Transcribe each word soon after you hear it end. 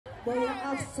But you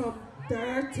have some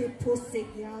dirty pussy,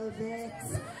 girl,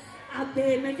 vex. I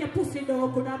bet make your pussy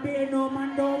dog good, I bet no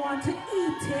man don't want to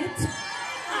eat it.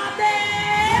 I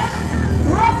bet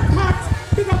rough cut,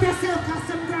 pick up yourself cause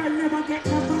some girl never get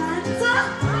her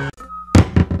hands.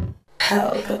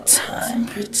 Pelpa time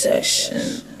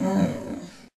protection.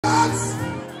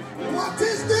 What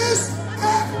is this?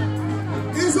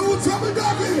 Is Dovey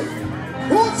Magnum?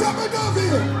 Dovey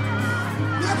Magnum?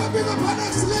 Never been up an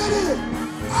ex-lady.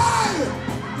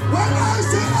 When I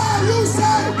say I, you say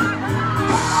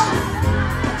I.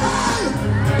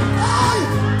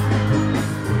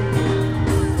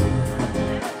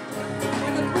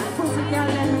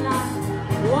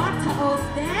 What was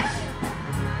there?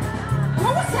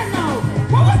 What was that now?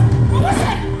 What was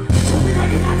that?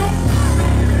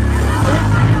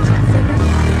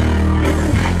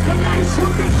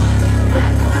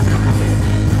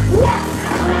 What?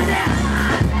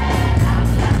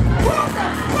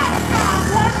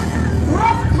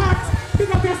 Rough cut. Pick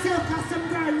up yourself cause some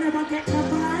girl never get her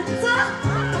bands.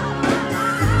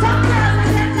 Some girl never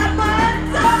get her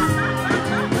bands.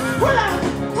 Pull up.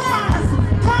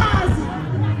 Pause.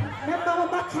 Remember what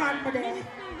backhand me there?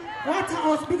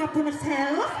 Waterhouse, big up to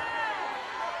myself.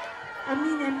 I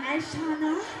mean I'm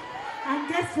Ishawna. And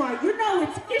guess what? You know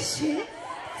it's ishy.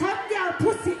 Some girl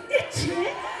pussy itchy.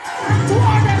 And two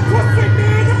of them pussy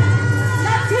big.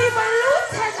 Not even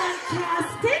lieutenant can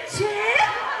stitch it.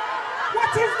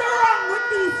 What is the wrong with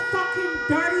these fucking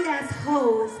dirty ass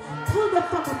hoes? Pull the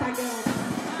fuck up again.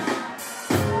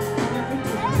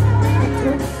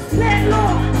 Let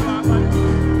low.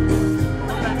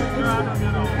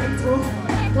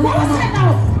 What was that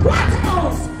now? What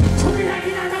else?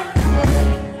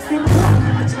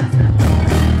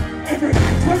 Every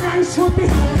night when I should be,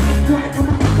 do I come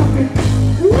up fucking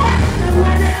what? And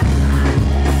when I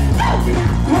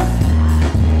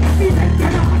even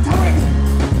get up and tell it.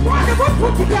 Why the one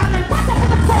put together and what's up with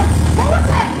the phone? What was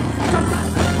that?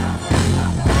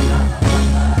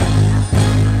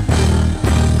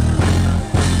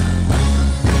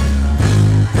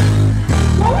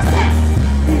 What was that?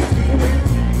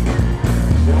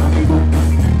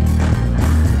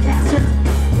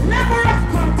 Never have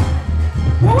cut.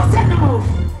 What was that now?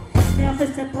 Me have to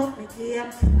step up my game.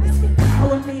 Now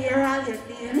when me hear all your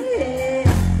name,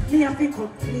 me have to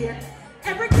complain.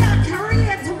 Every girl carry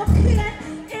it to my pain.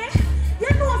 You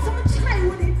know someone try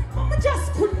with it, but me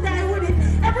just couldn't die with it.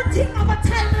 Everything of a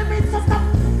time limit, so stop.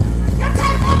 Your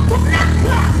time up to black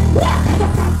clock. What the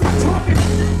fuck you talking?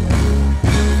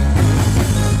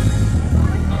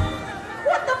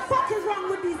 What the fuck is wrong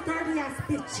with these dirty ass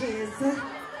bitches?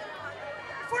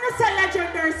 When I say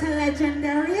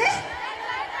legendary,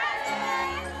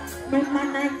 my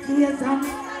man is on.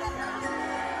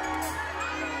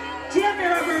 Jamie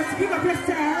Roberts, pick up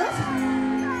yourself.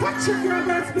 Patrick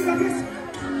Roberts, pick up yourself.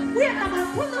 Wait a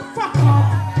minute, pull the fuck up.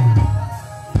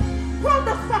 Pull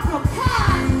the fuck up.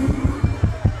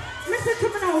 Listen to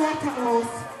me now,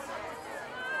 Waterhouse.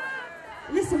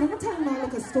 Listen, I'm going to tell you now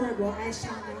like a story about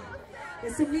Ishawna. You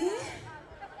see me?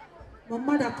 My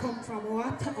mother come from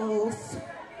Waterhouse.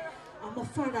 And my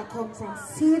father come from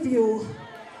Seaview.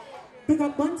 Big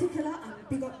up Bunty Killer and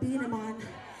big up Beanie Man.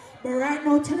 But right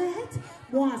now tonight,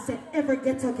 I want to say every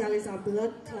ghetto girl is a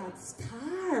blood clot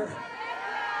star.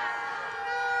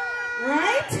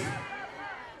 Right?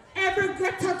 Every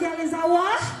ghetto girl is a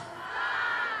what?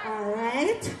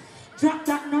 Alright. Drop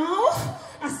that now.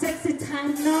 A sexy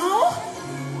time now.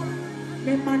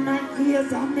 Me man 9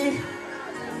 years on me.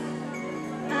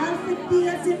 I'll be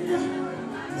days in the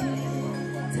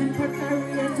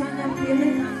temporary and I'm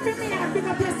feeling. Give me a big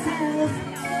up yourself.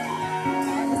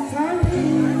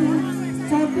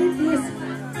 Sorry this.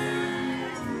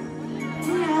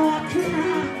 Me a walking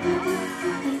out.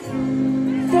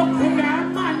 Fuck with your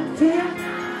man here.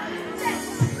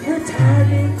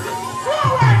 Returning.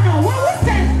 Forward now, what was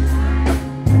that?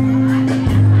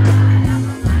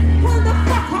 Pull the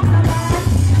fuck up, man.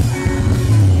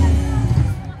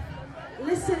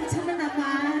 Listen to me,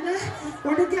 man.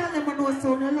 When the girl them know so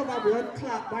no love a blood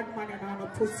clot, bad man and on a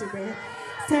pussy there.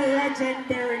 Say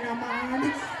legendary, no man.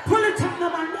 Pull it up, no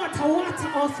man.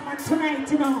 Waterhouse, man,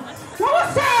 tonight, you know. What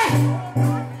was that?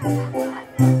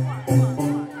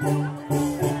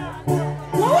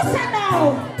 What was that now?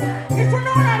 If you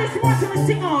know that, it's more to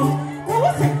sing out. What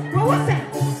was it? What was it?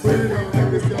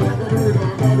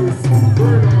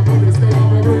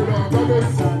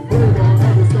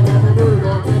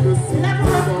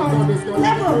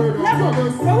 Level.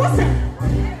 What was it?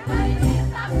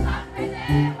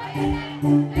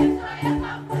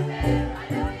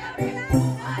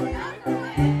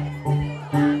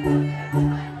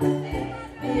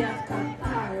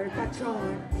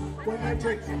 when you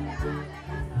drink.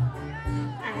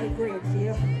 I agree with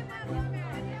you.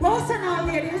 Both and all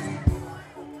ladies.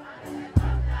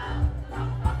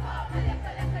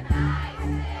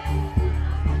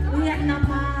 We ain't no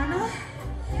man.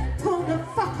 Pull the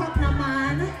fuck up no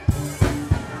man.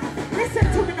 Listen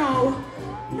to me now.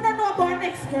 I don't know about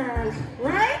next girl,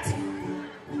 right?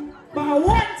 But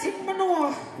one thing I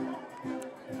know.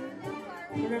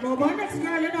 I don't know about next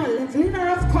girl, you know. Let's leave her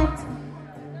off cut.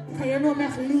 Because you know me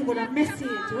have to leave with a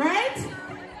message, right?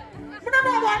 I don't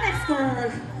know about next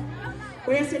girl.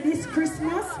 But you say this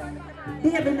Christmas,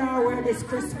 baby now wear this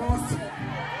Christmas.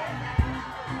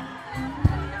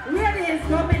 Ladies,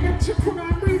 don't make them chicken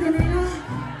and breathe in, you know.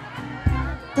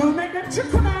 Don't make them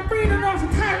chicken and breathe in off the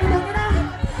time, you know.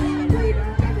 Breathe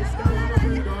on this, girl,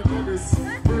 breathe on this.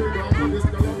 Breathe on this,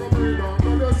 girl, breathe on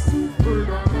this. Breathe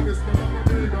on this, girl,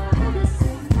 breathe on this.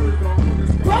 Breathe on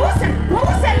this. What was that? What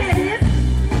was that, ladies?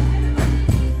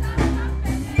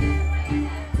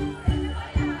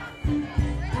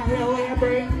 Carry away your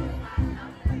brain.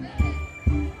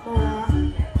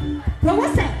 What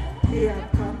was that? Here,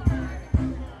 come.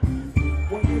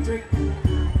 When you drink,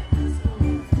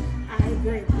 I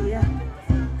agree, yeah.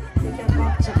 Take your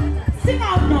vodka. Sing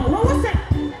out now. What was that?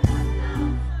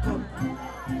 Come.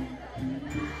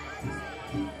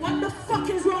 What the fuck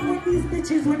is wrong with these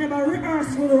bitches whenever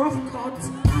rehearse with rough cuts?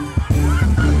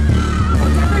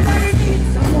 Everybody needs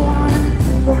someone.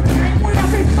 One time we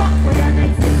have to fuck for your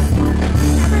next 6 months.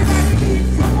 Everybody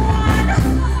needs someone.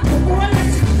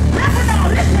 Listen now,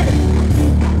 listen.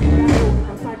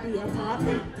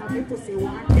 Me pussy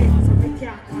one day, so me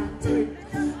can't contain.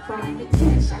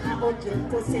 Fornication, I ugly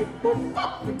pussy, but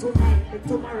fuck me tonight, me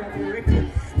tomorrow me repeat.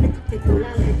 Me kick it full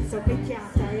of legs, so me can't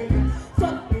die.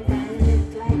 Fuck me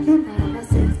violent like you know no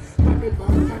sense. But me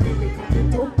bump and me lick up me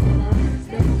top color,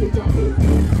 make it drop it.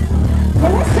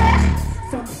 What was that?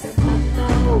 Something come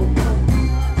now.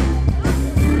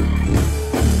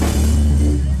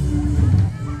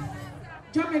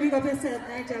 Jump me big up yourself,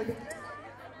 Nigel.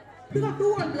 Big up the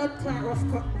one blood clot rough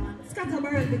cut, man.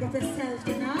 Scatterberry, big up yourself,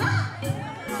 you know?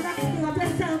 Black, big up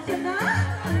yourself, you know?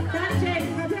 Dan Jake,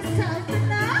 big up yourself, you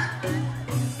know?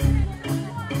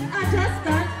 I just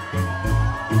got.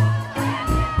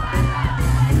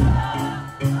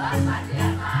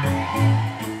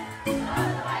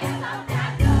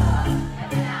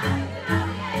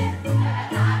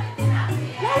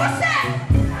 What was that?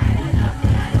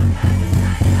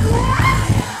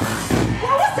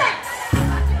 What was that?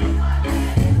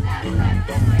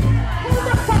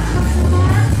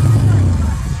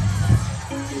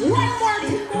 One more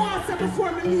thing more, so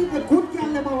before we leave the good girl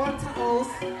never want to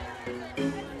house.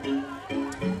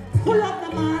 Pull up the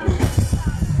man.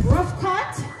 Rough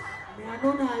cut. Me I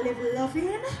know now live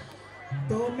loving.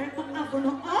 Don't make me have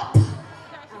no up.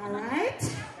 Alright?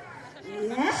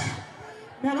 Yeah.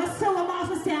 Never say what I'm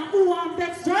to say who I'm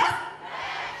next job.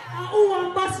 And who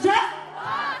I'm bus job.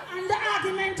 And the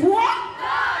argument what?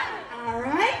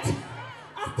 Alright?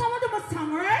 After we do my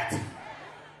song, right?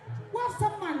 We have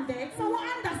some mandates, so we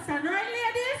understand, right,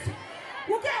 ladies?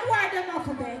 We get wide enough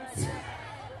of it.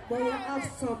 But you have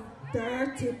some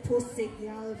dirty pussy,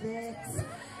 girl, vex.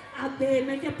 I bet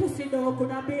make your pussy dog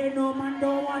good, I bet no man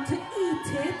don't want to eat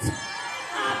it.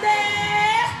 I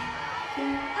bet.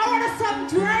 I want some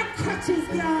dry crutches,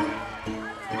 girl.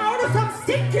 I want some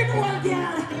stinking old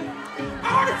girl. I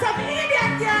want some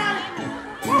idiot, girl.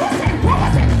 What was it? What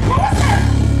was it? What was it?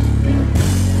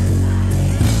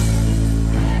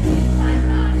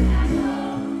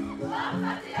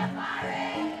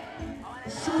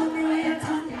 Show me where you're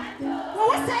talking. What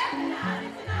was that?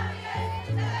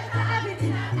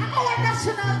 Our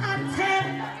national anthem.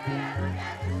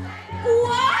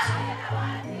 What?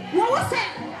 What was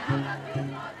that?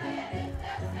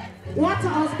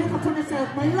 Waterhouse, big up on yourself,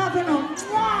 my love, you know.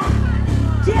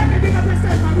 Jeremy, big up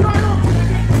yourself, man. You all know to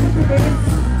get the base.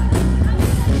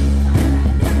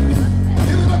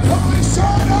 Give it a call,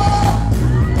 Ishawna!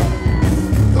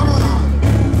 Come on.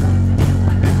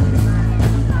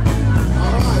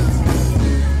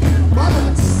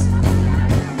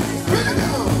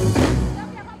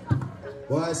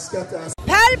 Why scatter?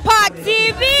 Pelpa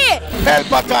TV!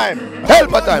 Pelpa time!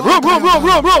 Pelpa time! Room!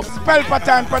 Pelpa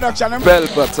time production!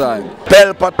 Pelpa time!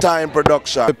 Pelpa time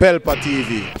production! Pelpa TV!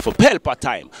 For Pelpa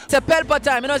time! It's a Pelpa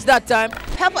time, you know it's that time.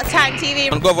 Pelpa time TV.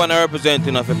 I'm governor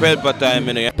representing of Pelpa time,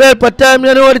 you know. Pelpa time,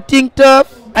 you know what I think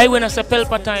tough? I when I say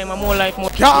Pelpa time, I'm more like more.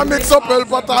 Can't mix up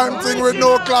Pelpa time thing with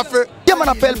no coffee. Yeah, man,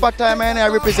 a Pelpa time, and I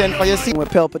represent for your scene. With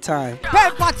Pelpa time.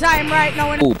 Pelpa time right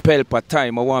now. Oh, Pelpa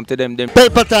time. I want to them.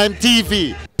 Pelpa time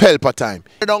TV. Pelpa time.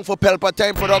 Down for Pelpa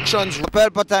time productions.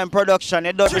 Pelpa time production.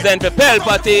 It does Present for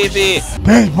Pelpa TV.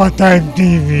 Pelpa Time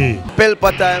TV.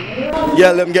 Pelpa time.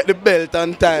 Yeah, let them get the belt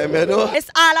on time, you know. It's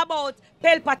all about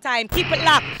Pelpa time. Keep it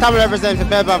locked. Come represent for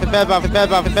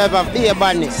Pelpa, be a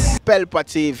badness. Pelpa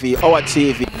TV, our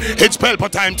TV. It's Pelpa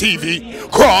Time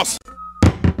TV. Cross.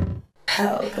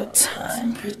 Pelpa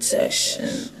time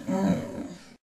protection.